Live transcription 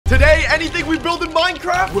Today, anything we build in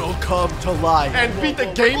Minecraft will come to life and beat the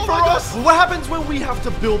game for us. What happens when we have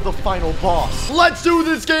to build the final boss? Let's do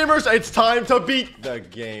this, gamers. It's time to beat the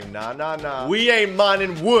game. Nah. We ain't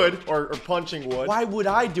mining wood or punching wood. Why would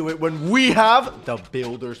I do it when we have the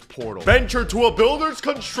builder's portal? Venture to a builder's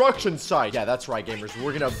construction site. Yeah, that's right, gamers.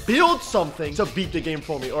 We're gonna build something to beat the game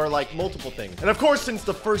for me, or like multiple things. And of course, since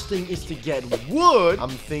the first thing is to get wood,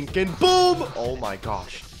 I'm thinking boom. Oh my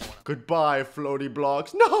gosh. Goodbye, floaty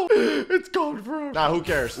blocks. No, it's gone forever. Nah, who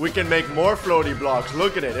cares? We can make more floaty blocks.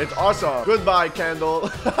 Look at it. It's awesome. Goodbye,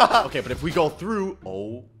 candle. Okay, but if we go through...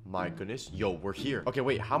 Oh my goodness. Yo, we're here. Okay,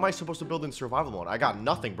 wait. How am I supposed to build in survival mode? I got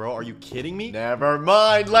nothing, bro. Are you kidding me? Never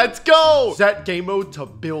mind. Let's go. Set game mode to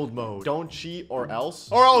build mode. Don't cheat or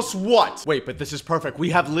else. Or else what? Wait, but this is perfect.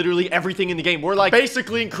 We have literally everything in the game. We're like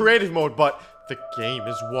basically in creative mode, but... the game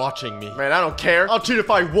is watching me. Man, I don't care. I'll cheat if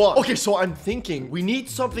I want. Okay, so I'm thinking we need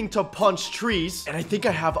something to punch trees, and I think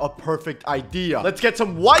I have a perfect idea. Let's get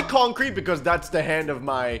some white concrete because that's the hand of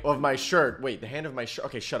my shirt. Wait, the hand of my shirt.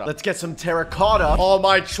 Okay, shut up. Let's get some terracotta. All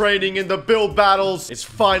my training in the build battles is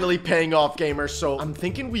finally paying off, gamers. So I'm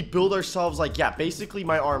thinking we build ourselves like, yeah, basically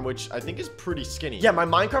my arm, which I think is pretty skinny. Yeah, my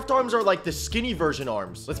Minecraft arms are like the skinny version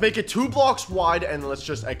arms. Let's make it 2 blocks wide, and let's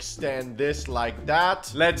just extend this like that.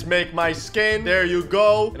 Let's make my skin. There you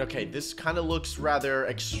go. And okay, this kind of looks rather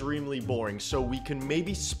extremely boring, so we can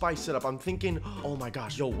maybe spice it up. I'm thinking, oh my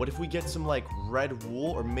gosh, yo, what if we get some like red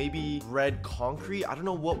wool or maybe red concrete? I don't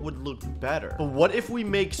know what would look better, but what if we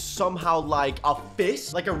make somehow like a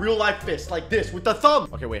fist, like a real life fist, like this with the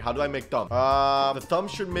thumb? Okay, wait, how do I make thumb? The thumb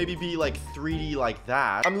should maybe be like 3D like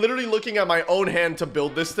that. I'm literally looking at my own hand to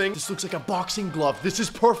build this thing. This looks like a boxing glove. This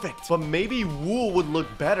is perfect, but maybe wool would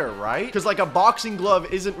look better, right? Because like a boxing glove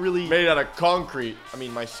isn't really made out of concrete. I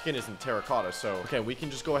mean, my skin isn't terracotta, so... okay, we can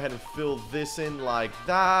just go ahead and fill this in like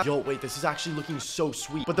that. Yo, wait, this is actually looking so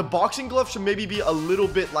sweet. But the boxing glove should maybe be a little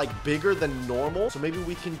bit, like, bigger than normal. So maybe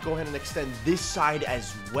we can go ahead and extend this side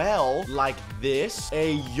as well, like this.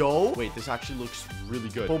 Hey, yo. Wait, this actually looks really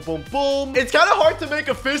good. Boom, boom, boom. It's kind of hard to make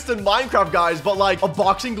a fist in Minecraft, guys, but, like, a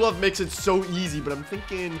boxing glove makes it so easy. But I'm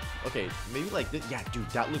thinking... okay, maybe like this. Yeah, dude,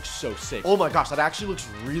 that looks so sick. Oh my gosh, that actually looks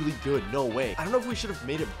really good. No way. I don't know if we should have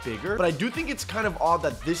made it bigger, but I do think it's kind of odd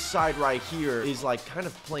that this side right here is like kind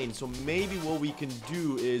of plain. So maybe what we can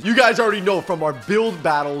do is, you guys already know from our build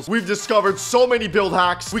battles, we've discovered so many build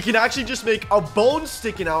hacks. We can actually just make a bone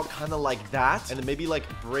sticking out kind of like that, and then maybe like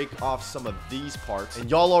break off some of these parts. And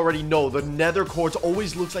y'all already know the nether quartz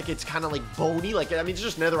always looks like it's kind of like bony. Like, I mean, it's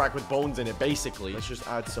just netherrack with bones in it, basically. Let's just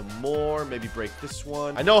add some more. Maybe break this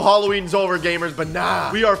one. I know Halloween's over, gamers, but nah,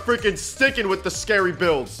 we are freaking sticking with the scary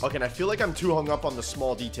builds. Okay, and I feel like I'm too hung up on the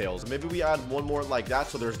small details. Maybe we add one more like that,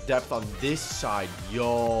 so there's depth on this side.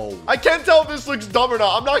 Yo, I can't tell if this looks dumb or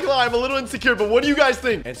not. I'm not gonna lie, I'm a little insecure, but what do you guys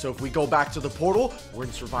think? And so if we go back to the portal, we're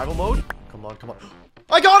in survival mode. Come on, come on.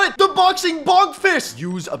 I got it! The boxing bonk fist!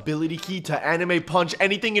 Use ability key to anime punch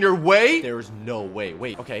anything in your way. There's no way.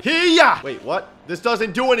 Wait, okay. Hiya! Wait, what? This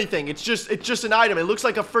doesn't do anything. It's just an item. It looks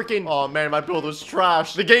like a freaking... oh man, my build was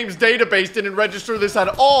trash. The game's database didn't register this at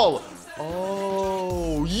all.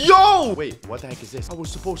 Oh, yo! Wait, what the heck is this? I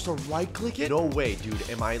was supposed to right-click it? No way, dude.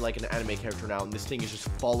 Am I like an anime character now and this thing is just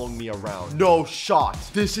following me around? No shot.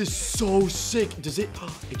 This is so sick. Does it...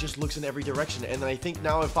 it just looks in every direction. And then I think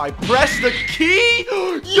now if I press the key...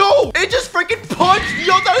 yo! It just freaking punched!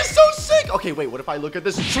 Yo, that is so sick! Okay, wait. What if I look at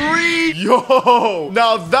this tree? Yo!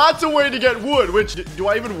 Now that's a way to get wood, which... do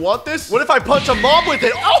I even want this? What if I punch a mob with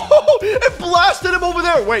it? Oh! It blasted him over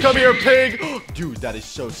there! Wait, come here, pig! Dude, that is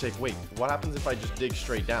so sick. Wait, what happens if I just dig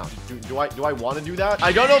straight down? Do I want to do that?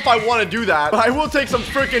 I don't know if I want to do that, but I will take some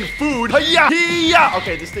freaking food. Hiya!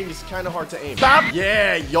 Okay, this thing is kind of hard to aim. Bap!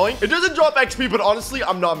 Yeah, yoink. It doesn't drop XP, but honestly,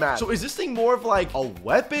 I'm not mad. So is this thing more of like a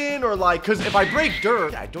weapon or like, because if I break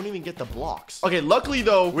dirt, I don't even get the blocks. Okay, luckily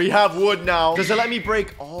though, we have wood now. Does it let me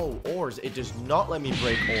break? Oh, ores. It does not let me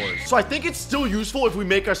break ores. So I think it's still useful if we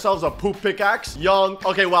make ourselves a poop pickaxe. Young.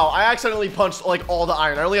 Okay, wow. I accidentally punched like all the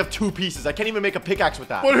iron. I only have 2 pieces. I can't even make a pickaxe with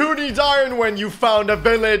that. But who needs iron when you found a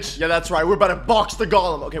village? Yeah, that's right. We're about to box the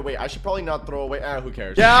golem. Okay, wait. I should probably not throw away. Who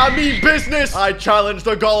cares? Yeah, I mean business. I challenge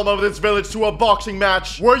the golem of this village to a boxing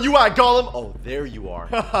match. Where you at, golem? Oh, there you are.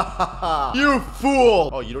 You fool.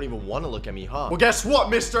 Oh, you don't even want to look at me, huh? Well, guess what,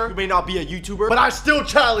 mister? You may not be a YouTuber, but I still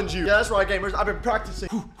challenge you. Yeah, that's right, gamers. I've been practicing.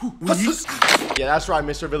 Yeah, that's right,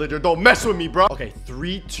 Mr. Villager. Don't mess with me, bro. Okay,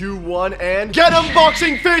 3, 2, 1, and get him,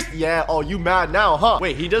 boxing fist. Yeah. Oh, you mad? mad now, huh?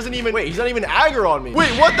 Wait, he doesn't even, wait, he's not even aggro on me.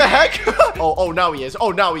 Wait, what the heck? Oh, now he is.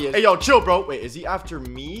 Oh, now he is. Hey, yo, chill, bro. Wait, is he after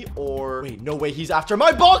me or? Wait, no way, he's after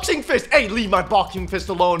my boxing fist. Hey, leave my boxing fist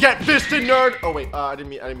alone. Get fisted, nerd. Oh, wait, I didn't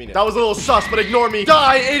mean it. That was a little sus, but ignore me.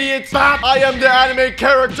 Die, idiots. Bap. I am the anime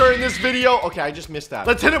character in this video. Okay, I just missed that.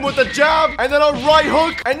 Let's hit him with a jab and then a right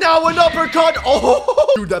hook and now an uppercut.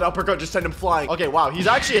 Oh, dude, that uppercut just sent him flying. Okay, wow, he's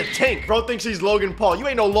actually a tank. Bro thinks he's Logan Paul. You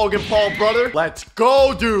ain't no Logan Paul, brother. Let's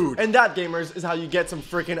go, dude. And that, gamers, is how you get some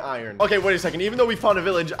freaking iron. Okay, wait a second. Even though we found a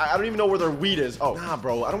village, I don't even know where their wheat is. Oh, nah,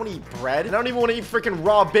 bro. I don't want to eat bread. And I don't even want to eat freaking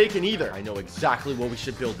raw bacon either. I know exactly what we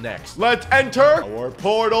should build next. Let's enter our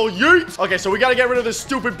portal. Yeet. Okay, so we got to get rid of this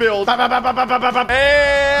stupid build. And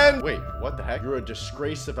wait, what the heck? You're a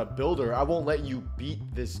disgrace of a builder. I won't let you beat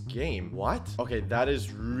this game. What? Okay, that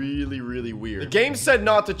is really, really weird. The game said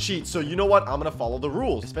not to cheat, so you know what? I'm gonna follow the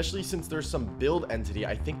rules, especially since there's some build entity.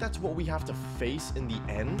 I think that's what we have to face in the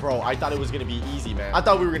end. Bro, I thought it was gonna be easy, man. I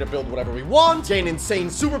thought we were gonna build whatever we want, gain insane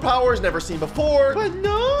superpowers never seen before, but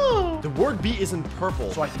no. The word B is in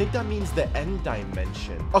purple, so I think that means the end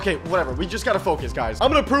dimension. Okay, whatever. We just gotta focus, guys.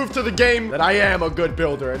 I'm gonna prove to the game that I am a good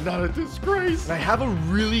builder and not a disgrace. And I have a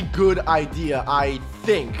really good idea, I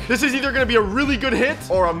think. This is either gonna be a really good hit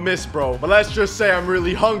or a miss, bro. But let's just say I'm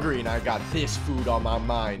really hungry and I got this food on my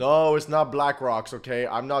mind. No, it's not black rocks, okay?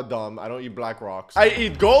 I'm not dumb. I don't eat black rocks. I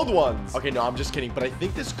eat gold ones. Okay, no, I'm just kidding. But I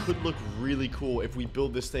think this could look really cool if we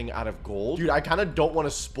build this thing out of gold. Dude, I kind of don't want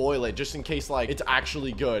to spoil it just in case, like, it's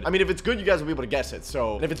actually good. I mean, if it's good, you guys will be able to guess it.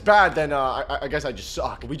 So, and if it's bad, then I guess I just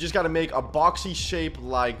suck. We just got to make a boxy shape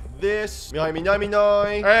like this.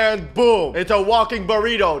 And boom. It's a walking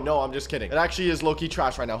burrito. No, I'm just kidding. It actually is low-key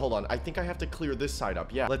trash right now. Hold on. I think I have to clear this side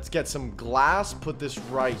up. Yeah. Let's get some glass. Put this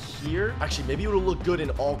right here. Actually, maybe it'll look good in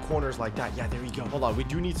all corners like that. Yeah, there we go. Hold on. We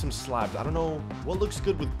do need some slabs. I don't know what looks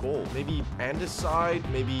good with gold. Maybe andesite.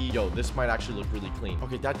 Maybe, yo, this might actually look really clean.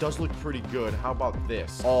 Okay, that does look pretty good. How about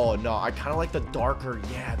this? Oh, no. I kind of like the darker.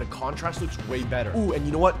 Yeah, the contrast looks way better. Ooh, and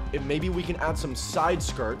you know what? Maybe we can add some side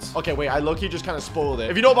skirts. Okay, wait. I low-key just kind of spoiled it.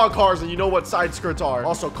 If you know about cars, then you know what side skirts are.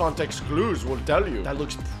 Also, context clues will tell you. That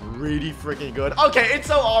looks pretty freaking good. Okay, it's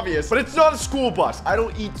so obvious, but it's not a school bus. I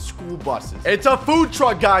don't eat school buses. It's a food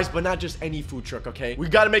truck, guys, but not just any food truck, okay? We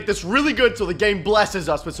got to make this really good so the game blesses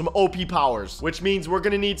us with some OP powers, which means we're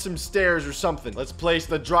going to need some stairs or something. Let's place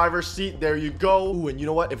the driver's seat. There you go. Ooh, and you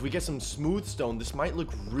know what? If we get some smooth stone, this might look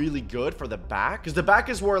really good for the back, because the back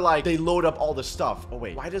is where, like, they load up all the stuff. Oh,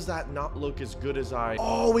 wait. Why does that not look as good as I...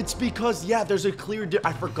 Oh, it's because, yeah, there's a clear...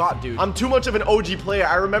 I forgot, dude. I'm too much of an OG player.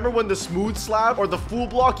 I remember when the smooth slab or the full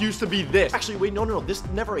block used to be this. Actually, wait, no. This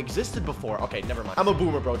never existed before. Okay, never mind. I'm a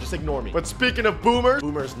boomer, bro. Just ignore me. But speaking of boomers,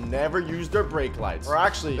 boomers never use their brake lights. Or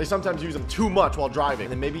actually, they sometimes use them too much while driving.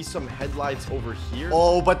 And then maybe some headlights over here.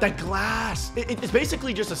 Oh, but the glass. It's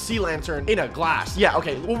basically just a sea lantern in a glass. Yeah,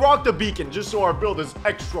 okay. We'll rock the beacon just so our build is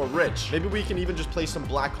extra rich. Maybe we can even just place some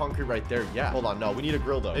black concrete right there. Yeah. Hold on. No, we need a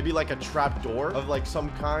grill, though. Maybe like a trap door of like some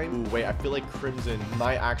kind. Ooh, wait. I feel like crimson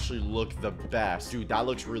might actually look the best. Dude, that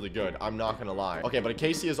looks really good. I'm not gonna lie. Okay, but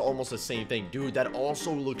Acacia is almost the same thing. Dude, that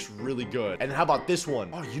also looks really good. And how about this one?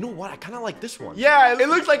 Oh, you know what? I kind of like this one. Yeah, it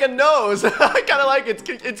looks like a nose. I kind of like it.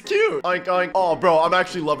 It's cute. Oh, bro, I'm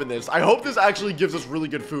actually loving this. I hope this actually gives us really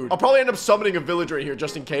good food. I'll probably end up summoning a village right here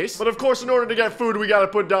just in case. But of course, in order to get food, we got to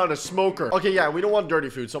put down a smoker. Okay, yeah, we don't want dirty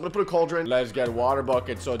food. So I'm going to put a cauldron. Let's get water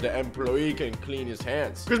buckets so the employee can clean his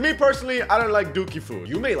hands. Because me personally, I don't like dookie food.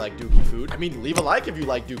 You may like dookie food. I mean, leave a like if you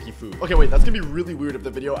like dookie food. Okay, wait, that's going to be really weird if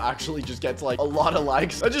the video actually just gets like a lot of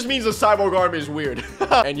likes. That just means the cyborg army is weird.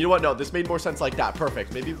 And you know what? No, this made more sense like that.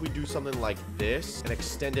 Perfect. Maybe if we do something like this and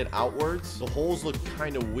extend it outwards, the holes look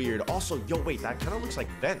kind of weird. Also, yo, wait, that kind of looks like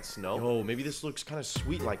vents, no? Yo, maybe this looks kind of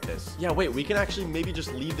sweet like this. Yeah, wait, we can actually maybe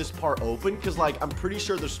just leave this part open because, like, I'm pretty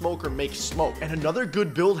sure the smoker makes smoke. And another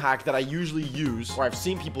good build hack that I usually use, or I've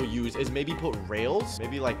seen people use, is maybe put rails,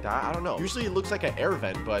 maybe like that. I don't know. Usually it looks like an air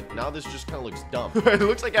vent, but now this just kind of looks dumb. It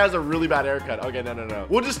looks like it has a really bad haircut. Okay, no.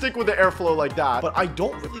 We'll just stick with the airflow like that. But I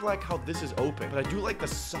don't really like how this is open, but I do like the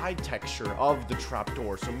side texture of the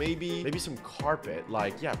trapdoor. So maybe some carpet.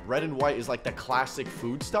 Like, yeah, red and white is like the classic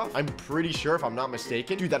food stuff. I'm pretty sure, if I'm not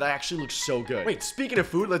mistaken. Dude, that actually looks so good. Wait, speaking of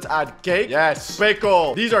food, let's add cake. Yes,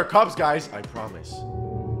 pickle. These are cups, guys. I promise.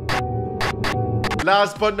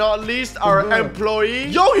 Last but not least, our employee.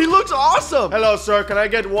 Yo, he looks awesome. Hello, sir. Can I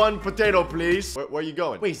get one potato, please? Where are you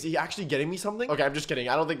going? Wait, is he actually getting me something? Okay, I'm just kidding.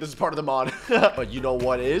 I don't think this is part of the mod. But you know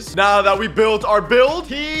what is? Now that we built our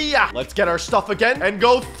build, let's get our stuff again and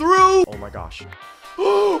go through. Oh my gosh.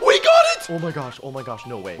 We got it! Oh my gosh,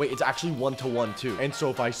 no way. Wait, it's actually 1-to-1 too. And so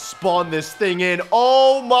if I spawn this thing in,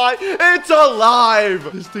 oh my, it's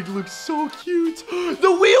alive! This thing looks so cute.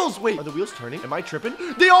 The wheels! Wait, are the wheels turning? Am I tripping?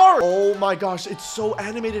 They are! Oh my gosh, it's so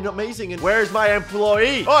animated and amazing. And where's my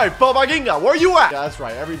employee? Oi, Bobaginga, where you at? Yeah, that's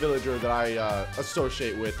right. Every villager that I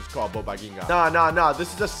associate with is called Bobaginga. Nah,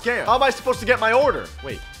 this is a scam. How am I supposed to get my order?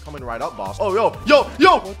 Wait. Coming right up, boss. Oh, yo!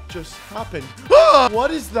 What just happened? Ah! What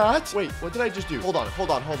is that? Wait, what did I just do? Hold on.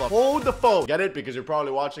 Hold the phone. Get it? Because you're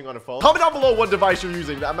probably watching on a phone. Comment down below what device you're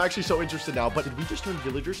using. I'm actually so interested now. But did we just turn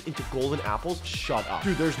villagers into golden apples? Shut up.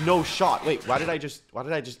 Dude, there's no shot. Wait, why did I just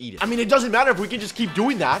eat it? I mean, it doesn't matter if we can just keep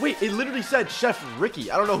doing that. Wait, it literally said Chef Ricky.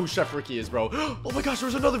 I don't know who Chef Ricky is, bro. Oh my gosh,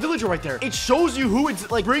 there's another villager right there. It shows you who it's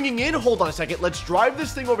like bringing in. Hold on a second. Let's drive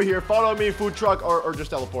this thing over here. Follow me, food truck, or just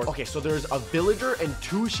teleport. Okay, so there's a villager and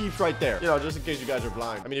 2 sheep right there. You know, just in case you guys are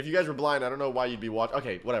blind. I mean, if you guys were blind, I don't know why you'd be watching.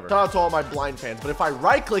 Okay, whatever. Shout out to all my blind fans. But if I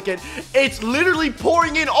right click it, it's literally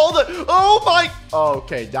pouring in all the, oh my.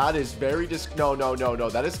 Okay, that is very no.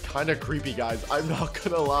 That is kind of creepy, guys. I'm not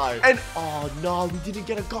gonna lie. And oh no, we didn't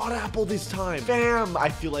get a god apple this time. Bam. I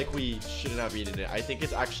feel like we shouldn't have eaten it. I think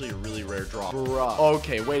it's actually a really rare drop. Bruh.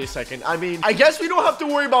 Okay, wait a second. I mean, I guess we don't have to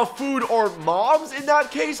worry about food or mobs in that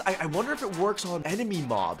case. I wonder if it works on enemy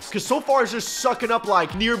mobs. Because so far it's just sucking up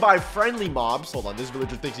like nearby friendly mobs. Hold on, this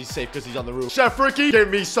villager thinks he's safe because he's on the roof. Chef Ricky, give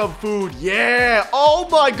me some food. Yeah. Oh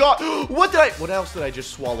my god. What else did I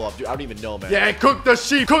just swallow up, dude? I don't even know, man. Yeah, cook the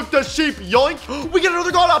sheep. Yoink. We get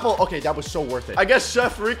another god apple. Okay, that was so worth it. I guess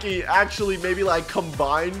Chef Ricky actually maybe like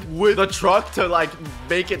combined with the truck to like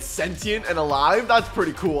make it sentient and alive. That's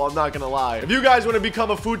pretty cool. I'm not gonna lie. If you guys want to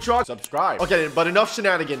become a food truck, subscribe. Okay, but enough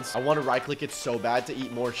shenanigans. I want to right click it so bad to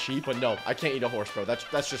eat more sheep, but no, I can't eat a horse, bro.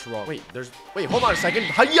 That's just wrong. Wait, hold on a second.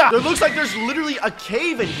 Hiya! There looks like there's literally a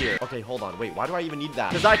cave in here. Okay, hold on. Wait, why do I even need that?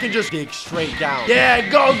 Because I can just dig straight down. Yeah,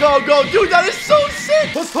 go. Dude, that is so sick.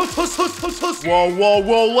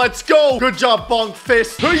 Whoa. Let's go. Good job, bonk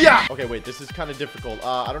fist. Hiya! Okay, wait, this is kind of difficult.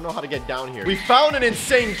 I don't know how to get down here. We found an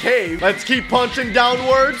insane cave. Let's keep punching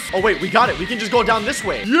downwards. Oh, wait, we got it. We can just go down this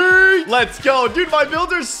way. Yay! Let's go. Dude, my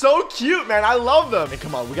builder's so cute, man. I love them. And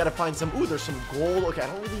come on, we got to find some. Ooh, there's some gold. Okay, I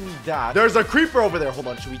don't really need that. There's a creeper over there. Hold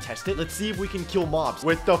on, should we test it? Let's see if we can kill mobs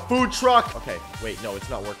with the food truck. Okay, wait, no, it's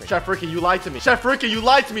not working. Chef Ricky, you lied to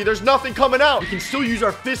me. There's nothing coming out. We can still use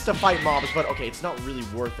our fists to fight mobs, but okay, it's not really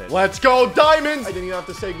worth it. Let's go, diamonds. I didn't even have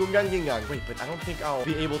to say gungan gingang. Wait, but I don't think I'll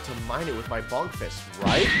be able to mine it with my bonk fist,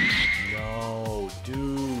 right? No,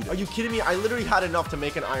 dude. Are you kidding me? I literally had enough to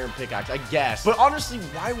make an iron pickaxe, I guess. But honestly,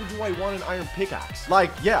 why do I want an iron pickaxe?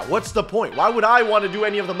 Like, yeah, what's the point? Why would I want to do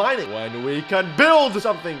any of the mining when we can build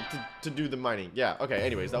something to do the mining? Yeah, okay,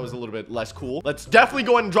 anyways, that was a little bit less cool. Let's definitely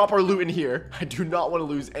go ahead and drop our loot in here. I do not want to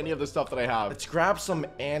lose any of the stuff that I have. Let's grab some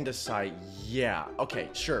andesite. Yeah, okay,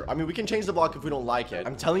 sure. I mean, we can change the block if we don't like it.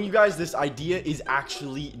 I'm telling you guys, this idea is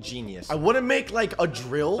actually genius. I want to make like a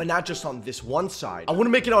drill, but not just on this one side. I want to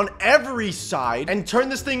make it on every side and turn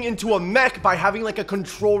this thing into a mech by having like a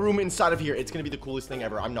control room inside of here. It's gonna be the coolest thing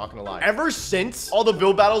ever. I'm not gonna lie. Ever since all the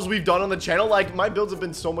build battles we've done on the channel, like my builds have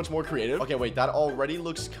been so much more creative. Okay, wait, that already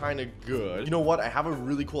looks kind of good. You know what? I have a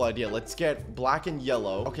really cool idea. Let's get black and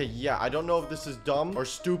yellow. Okay, yeah, I don't know if this is dumb or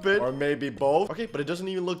stupid or maybe both. Okay, but it doesn't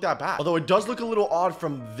even look that bad. Although it does look a little odd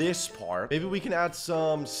from this part. Maybe we can add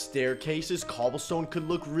some staircases. Cobblestone could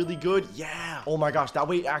look really good. Yeah. Oh my gosh, that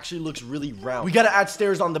way it actually looks really round. We gotta add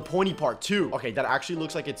stairs on the pointy part too. Okay, that actually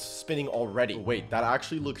looks like it's spinning already. Wait, that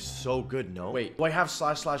actually looks so good. No, wait, do I have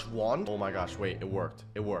 //wand? Oh my gosh, wait, it worked.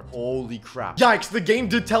 Holy crap. Yikes, the game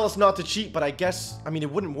did tell us not to cheat, but I guess, I mean,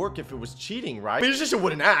 it wouldn't work if it was cheating, right? I mean, it's just a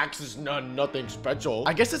wooden axe. It's nothing special.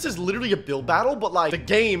 I guess this is literally a build battle, but like the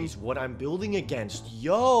game is what I'm building against.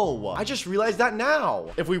 Yo, I just realized that now.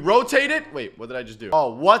 If we rotate it, wait, what did I just do?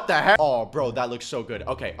 Oh, what the heck? Oh, bro, that looks so good.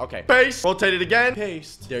 Okay. Paste. Rotate it again.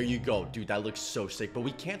 Paste. There you go. Dude, that looks so sick, but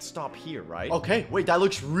we can't stop here, right? Okay, wait, that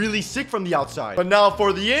looks really sick from the outside. But now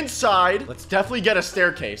for the inside, let's definitely get a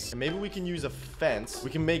staircase. And maybe we can use a fence. We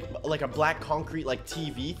can make like a black concrete like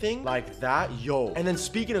TV thing like that. Yo. And then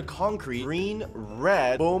speaking of concrete, green,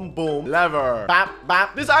 red, boom, boom, lever, bap,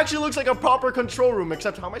 bap. This actually looks like a proper control room,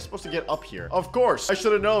 except how am I supposed to get up here? Of course, I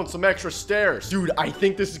should have known. Some extra stairs. Dude, I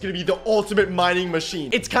think this is gonna be the ultimate mining machine.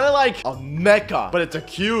 It's kind of like a mecha, but it's a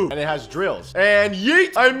cube and it has drills. And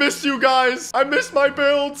yeet, I miss you guys. I miss my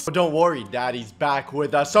builds. But don't worry, Daddy's back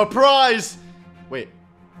with a surprise. Wait,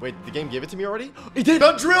 the game gave it to me already? It did!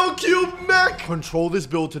 The drill cube mech! Control this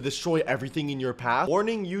build to destroy everything in your path.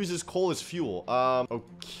 Warning, uses coal as fuel.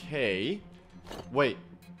 Okay. Wait.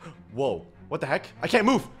 Whoa. What the heck? I can't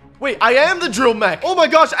move. Wait, I am the drill mech. Oh my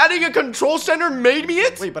gosh, adding a control center made me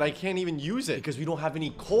it? Wait, but I can't even use it because we don't have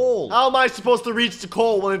any coal. How am I supposed to reach the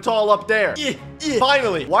coal when it's all up there?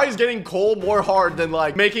 Finally. Why is getting coal more hard than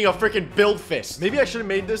like making a freaking build fist? Maybe I should have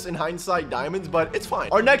made this in hindsight diamonds, but it's fine.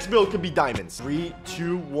 Our next build could be diamonds. 3,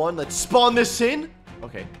 2, 1. Let's spawn this in.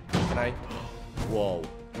 Okay. Can I? Whoa.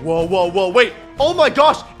 Whoa, whoa, whoa, wait. Oh my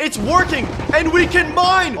gosh, it's working, and we can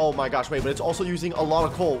mine. Oh my gosh, wait, but it's also using a lot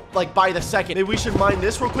of coal, like by the second. Maybe we should mine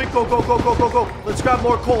this real quick. Go, go, go, go, go, go. Let's grab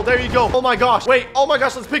more coal. There you go. Oh my gosh, wait. Oh my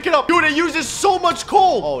gosh, let's pick it up. Dude, it uses so much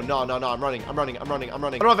coal. Oh, no, no, no, I'm running. I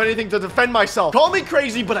don't have anything to defend myself. Call me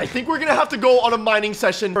crazy, but I think we're gonna have to go on a mining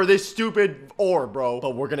session for this stupid ore, bro.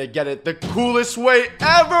 But we're gonna get it the coolest way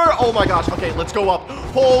ever. Oh my gosh, okay, let's go up.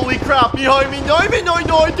 Holy crap, behind me. No,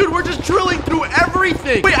 dude, we're just drilling through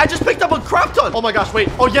everything. Wait, I just picked up a crap ton. Oh my gosh, wait.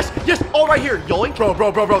 Oh, yes, yes. All right here. Yoink.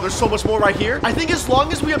 Bro. There's so much more right here. I think as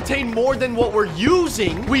long as we obtain more than what we're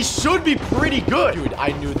using, we should be pretty good. Dude,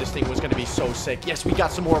 I knew this thing was going to be so sick. Yes, we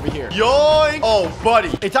got some more over here. Yoink. Oh,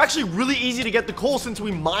 buddy. It's actually really easy to get the coal since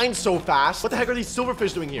we mine so fast. What the heck are these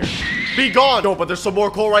silverfish doing here? Be gone. No, but there's some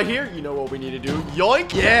more coal right here. You know what we need to do.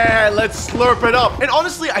 Yoink. Yeah, let's slurp it up. And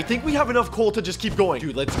honestly, I think we have enough coal to just keep going.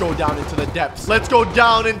 Dude, let's go down into the depths. Let's go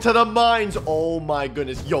down into the mines. Oh my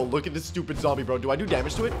goodness. Yo, look at this stupid zombie, bro. Do I do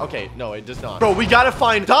damage to it? Okay, no, it does not. Bro, we gotta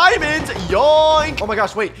find diamonds. Yoink. Oh my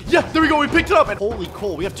gosh, wait. Yeah, there we go. We picked it up. And holy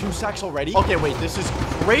coal, we have 2 sacks already. Okay, wait, this is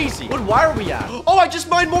crazy. What wire are we at? Oh, I just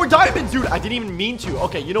mined more diamonds. Dude, I didn't even mean to.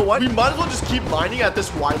 Okay, you know what? We might as well just keep mining at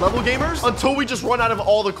this Y level, gamers, until we just run out of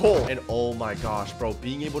all the coal. And oh my gosh, bro,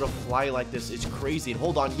 being able to fly like this is crazy. And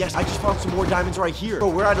hold on. Yes, I just found some more diamonds right here. Bro,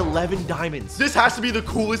 we're at 11 diamonds. This has to be the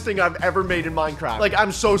coolest thing I've ever made in Minecraft. Like,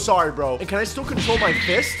 I'm so sorry, bro. And can I still control my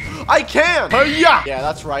fist? I can. Yeah. Yeah,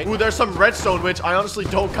 that's right. Ooh, there's some redstone, which I honestly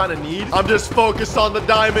don't kind of need. I'm just focused on the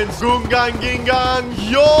diamonds. Goongang, gingang,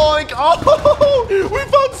 yoink. Oh, we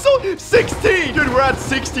found 16. Dude, we're at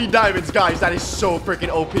 60 diamonds, guys. That is so freaking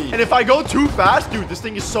OP. And if I go too fast, dude, this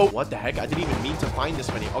thing is so... What the heck? I didn't even mean to find this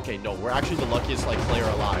many. Okay, no, we're actually the luckiest, like, player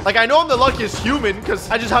alive. Like, I know I'm the luckiest human because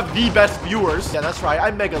I just have the best viewers. Yeah, that's right.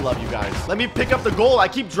 I mega love you guys. Let me pick up the gold. I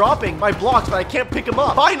keep dropping my blocks, but I can't pick them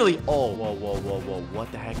up. Finally. Oh, whoa.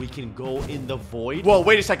 What the heck? We can go in the void. Whoa,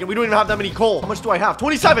 wait a second. We don't even have that many coal. How much do I have?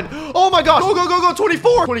 27. Oh my gosh. Go.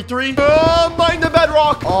 24. 23. Mine the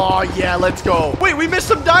bedrock. Oh, yeah. Let's go. Wait, we missed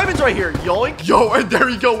some diamonds right here. Yoink. Yo, and there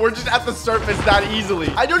you go. We're just at the surface that easily.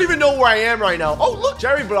 I don't even know where I am right now. Oh, look.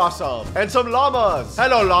 Cherry blossom. And some llamas.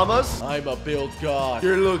 Hello, llamas. I'm a build god.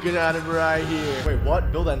 You're looking at him right here. Wait,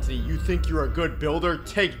 what? Build entity. You think you're a good builder?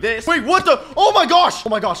 Take this. Wait, what the? Oh my gosh.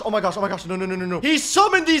 No. He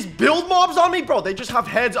summoned these build mobs on me, bro. They just have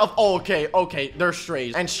heads of... Oh, okay. They're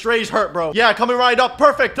strays. And strays hurt, bro. Yeah, coming right up.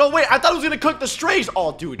 Perfect. No, wait. I thought I was gonna cook the strays.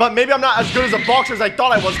 Oh, dude. But maybe I'm not as good as a boxer as I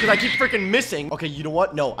thought I was because I keep freaking missing. Okay, you know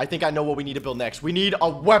what? No, I think I know what we need to build next. We need a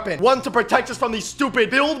weapon. One to protect us from these stupid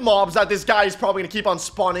build mobs that this guy is probably gonna keep on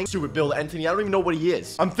spawning. Stupid build entity. I don't even know what he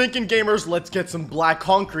is. I'm thinking, gamers, let's get some black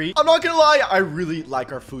concrete. I'm not gonna lie. I really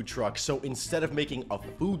like our food truck. So instead of making a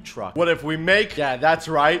food truck, what if we make... Yeah, that's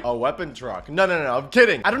right. A weapon truck. No. I'm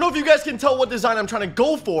kidding. I don't know if you guys can tell what design I'm trying to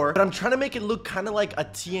go for, but I'm trying to make it look kind of like a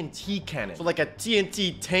TNT cannon. So like a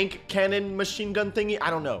TNT tank cannon machine gun thingy. I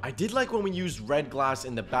don't know. I did like when we used red glass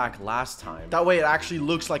in the back last time. That way it actually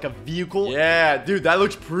looks like a vehicle. Yeah, dude, that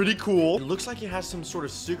looks pretty cool. It looks like it has some sort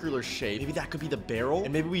of circular shape. Maybe that could be the barrel.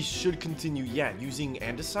 And maybe we should continue, yeah, using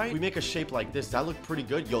andesite. We make a shape like this. That looked pretty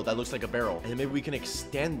good. Yo, that looks like a barrel. And then maybe we can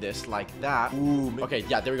extend this like that. Ooh, okay,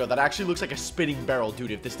 yeah, there we go. That actually looks like a spinning barrel,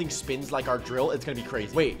 dude. If this thing spins like our drill, it's gonna be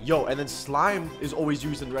crazy. Wait, yo, and then slime is always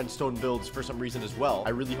used in redstone builds for some reason as well. I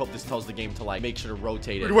really hope this tells the game to like make sure to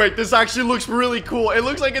rotate it. Wait, this actually looks really cool. It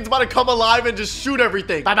looks like it's about to come alive and just shoot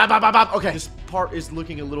everything. Bop, bop, bop, bop, bop. Okay, this part is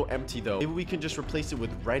looking a little empty though. Maybe we can just replace it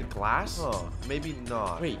with red glass. Huh, maybe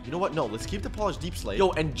not. Wait, you know what? No, let's keep the polished deep slate.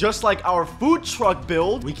 Yo, and just like our food truck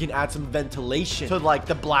build, we can add some ventilation to like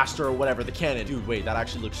the blaster or whatever, the cannon. Dude, wait, that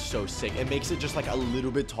actually looks so sick. It makes it just like a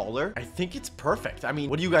little bit taller. I think it's perfect. I mean,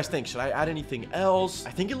 what do you guys think? Should I add anything else?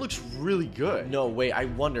 I think it looks really good. No, wait, I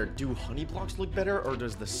wonder, do honey blocks look better or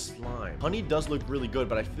does the slime? Honey does look really good,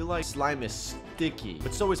 but I feel like slime is sticky.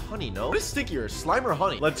 But so is honey, no? What is stickier, slime or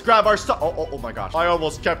honey? Let's grab our stuff. Oh my gosh. I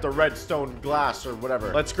almost kept a redstone glass or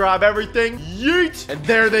whatever. Let's grab everything. Yeet. And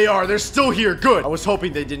there they are. They're still here. Good. I was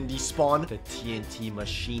hoping they didn't despawn. The TNT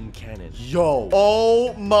machine cannon. Yo.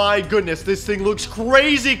 Oh my goodness. This thing looks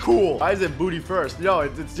crazy cool. Why is it booty first? No,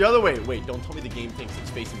 it's the other way. Wait, don't tell me the game thinks it's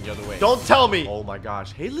facing the other way. Don't tell me. Oh my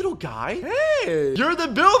gosh. Hey, little guy. Hey. You're the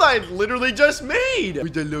build I literally just made.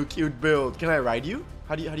 With the little cute build. Can I ride you?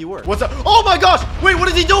 How do you work? What's up? Oh my gosh. Wait, what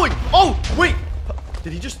is he doing? Oh, wait.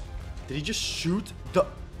 Did he just... Did he just shoot the...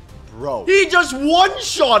 Bro, he just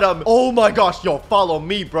one-shot him. Oh my gosh. Yo, follow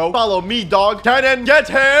me, bro. Follow me, dog. Cannon, get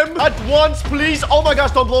him at once, please. Oh my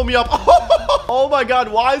gosh, don't blow me up. Oh my god,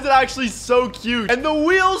 why is it actually so cute? And the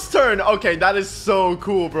wheels turn. Okay, that is so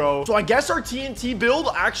cool, bro. So I guess our TNT build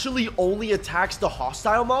actually only attacks the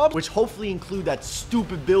hostile mob, which hopefully include that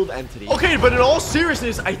stupid build entity. Okay, but in all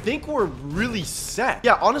seriousness, I think we're really set.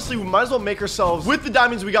 Yeah, honestly, we might as well make ourselves, with the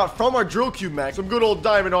diamonds we got from our drill cube mech, some good old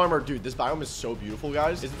diamond armor. Dude, this biome is so beautiful,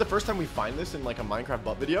 guys. Is it the first time we find this in like a Minecraft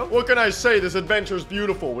butt video? What can I say? This adventure is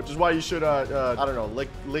beautiful, which is why you should I don't know,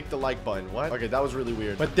 lick the like button. What? Okay, that was really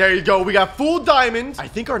weird, but there you go. We got full diamonds. I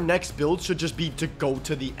think our next build should just be to go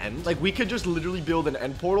to the end. Like, we could just literally build an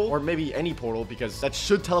end portal, or maybe any portal, because that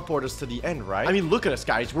should teleport us to the end, right? I mean, look at us,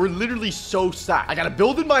 guys. We're literally so stacked. I got a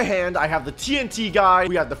build in my hand. I have the TNT guy,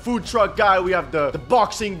 we have the food truck guy, we have the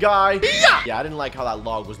boxing guy. Yeah, I didn't like how that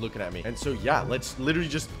log was looking at me. And so yeah, let's literally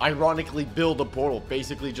just ironically build a portal,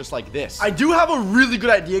 basically just like this. I do have a really good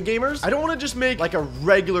idea, gamers. I don't want to just make like a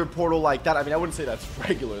regular portal like that. I mean, I wouldn't say that's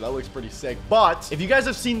regular. That looks pretty sick. But if you guys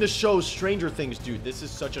have seen the show Stranger Things, dude, this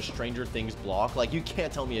is such a Stranger Things block. Like, you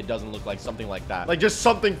can't tell me it doesn't look like something like that. Like, just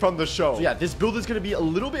something from the show. So yeah, this build is going to be a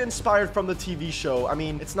little bit inspired from the TV show. I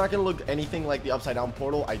mean, it's not going to look anything like the upside down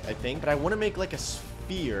portal, I think. But I want to make like a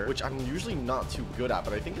sphere, which I'm usually not too good at.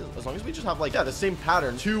 But I think as long as we just have like, yeah, the same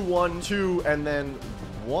pattern. 2, 1, 2, and then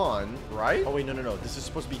 1, right? Oh wait, no. This is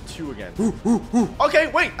supposed to be 2 again. Okay,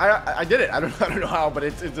 wait. I did it. I don't know how, but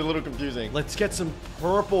it's a little confusing. Let's get some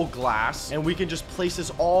purple glass, and we can just place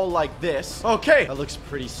this all like this. Okay, that looks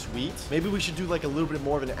pretty sweet. Maybe we should do like a little bit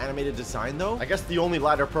more of an animated design, though. I guess the only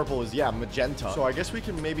lighter purple is, yeah, magenta. So I guess we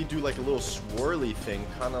can maybe do like a little swirly thing,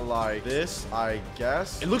 kind of like this, I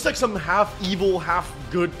guess. It looks like some half evil, half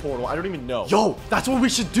good portal. I don't even know. Yo, that's what we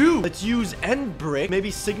should do. Let's use end brick.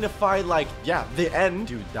 Maybe signify like, yeah, the end.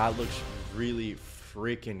 Dude, that looks really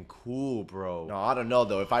freaking cool, bro. No, I don't know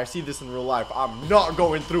though. If I see this in real life, I'm not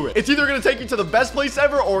going through it. It's either gonna take you to the best place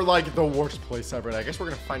ever or like the worst place ever. And I guess we're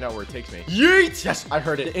gonna find out where it takes me. Yeet! Yes, I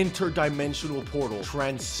heard it. The interdimensional portal.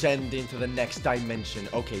 Transcend into the next dimension.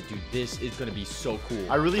 Okay, dude, this is gonna be so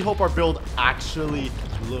cool. I really hope our build actually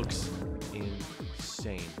looks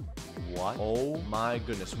insane. What? Oh my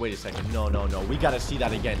goodness. Wait a second. No. We gotta see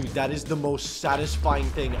that again. Dude, that is the most satisfying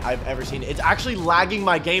thing I've ever seen. It's actually lagging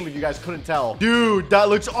my game if you guys couldn't tell. Dude, that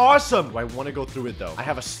looks awesome. Do I want to go through it though? I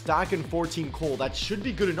have a stack and 14 coal. That should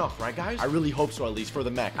be good enough, right guys? I really hope so, at least for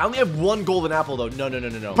the mech. I only have 1 golden apple though.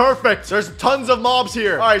 No. Perfect. There's tons of mobs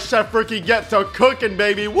here. All right, Chef Ricky, get to cooking,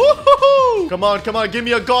 baby. Woohoo! Come on. Give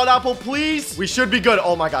me a god apple, please. We should be good.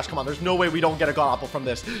 Oh my gosh, come on. There's no way we don't get a god apple from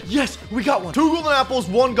this. Yes, we got one. 2 golden apples,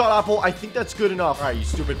 1 god apple. I think that's good enough. All right, you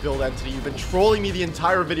stupid build entity. You've been trolling me the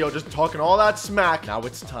entire video, just talking all that smack. Now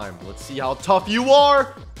it's time. Let's see how tough you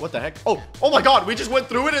are. What the heck? Oh my god. We just went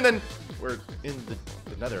through it and then we're in the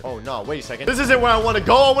nether. Oh no, wait a second. This isn't where I want to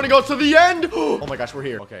go. I want to go to the end. Oh my gosh, we're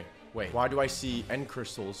here. Okay, wait. Why do I see end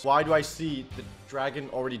crystals? Why do I see the dragon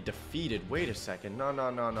already defeated? Wait a second. No.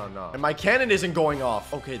 And my cannon isn't going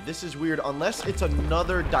off. Okay, this is weird. Unless it's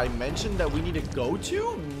another dimension that we need to go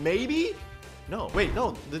to, maybe? No, wait,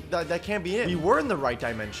 no, that can't be it. We were in the right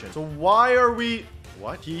dimension. So why are we...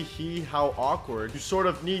 What? How awkward. You sort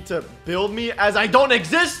of need to build me as I don't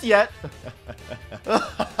exist yet.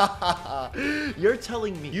 You're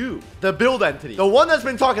telling me you, the build entity, the one that's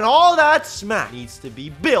been talking all that smack, needs to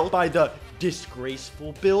be built by the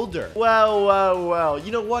disgraceful builder. Well,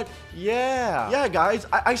 you know what? Yeah, guys,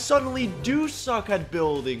 I suddenly do suck at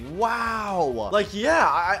building. Wow. Like,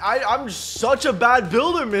 yeah, I'm such a bad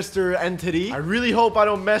builder, Mr. Entity. I really hope I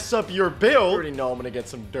don't mess up your build. I already know I'm gonna get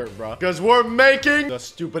some dirt, bro. Because we're making the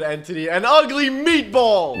stupid entity an ugly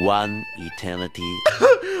meatball. 1 eternity.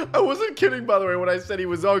 I wasn't kidding, by the way, when I said he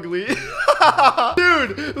was ugly.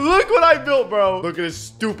 Dude, look what I built, bro. Look at his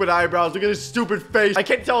stupid eyebrows. Look at his stupid face. I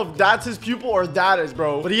can't tell if that's his pupil or that is,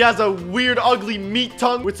 bro. But he has a weird, ugly meat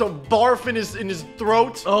tongue with some barf in his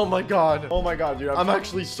throat. Oh my god, dude. I'm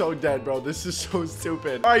actually so dead, bro. This is so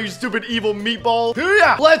stupid. All right, you stupid evil meatball.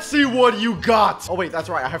 Yeah, let's see what you got. Oh wait, that's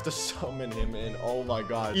right. I have to summon him in. Oh my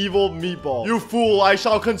god. Evil meatball. You fool. I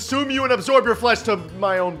shall consume you and absorb your flesh to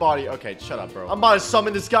my own body. Okay, shut up, bro. I'm about to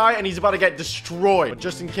summon this guy and he's about to get destroyed. But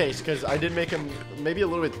just in case, because I did make him maybe a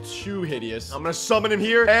little bit too hideous, I'm gonna summon him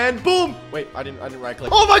here and boom. Wait, I didn't right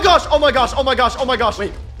click. Oh my gosh.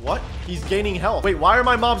 Wait, What? He's gaining health. Wait, why are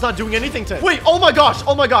my mobs not doing anything to him? Wait, oh my gosh.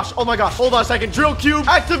 Oh my gosh. Oh my gosh. Hold on a second. Drill cube,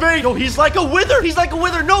 activate. No, he's like a wither. He's like a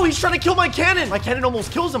wither. No, he's trying to kill my cannon. My cannon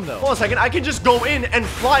almost kills him though. Hold on a second. I can just go in and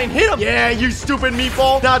fly and hit him. Yeah, you stupid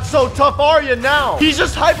meatball. Not so tough, are you now? He's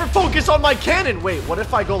just hyper-focused on my cannon. Wait, what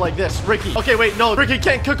if I go like this? Ricky. Okay, wait, no. Ricky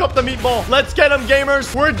can't cook up the meatball. Let's get him,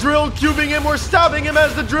 gamers. We're drill cubing him. We're stabbing him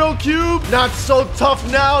as the drill cube. Not so tough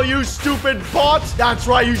now, you stupid bot. That's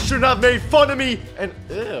right. You shouldn't have made fun of me. And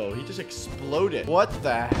ew, he just exploded. What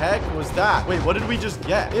the heck was that? Wait, what did we just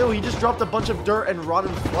get? Ew, he just dropped a bunch of dirt and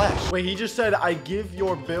rotten flesh. Wait, he just said, I give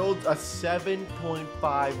your build a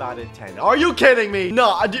 7.5 out of 10. Are you kidding me?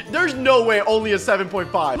 No, there's no way only a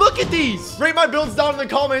 7.5. Look at these. Rate my builds down in the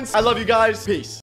comments. I love you guys. Peace.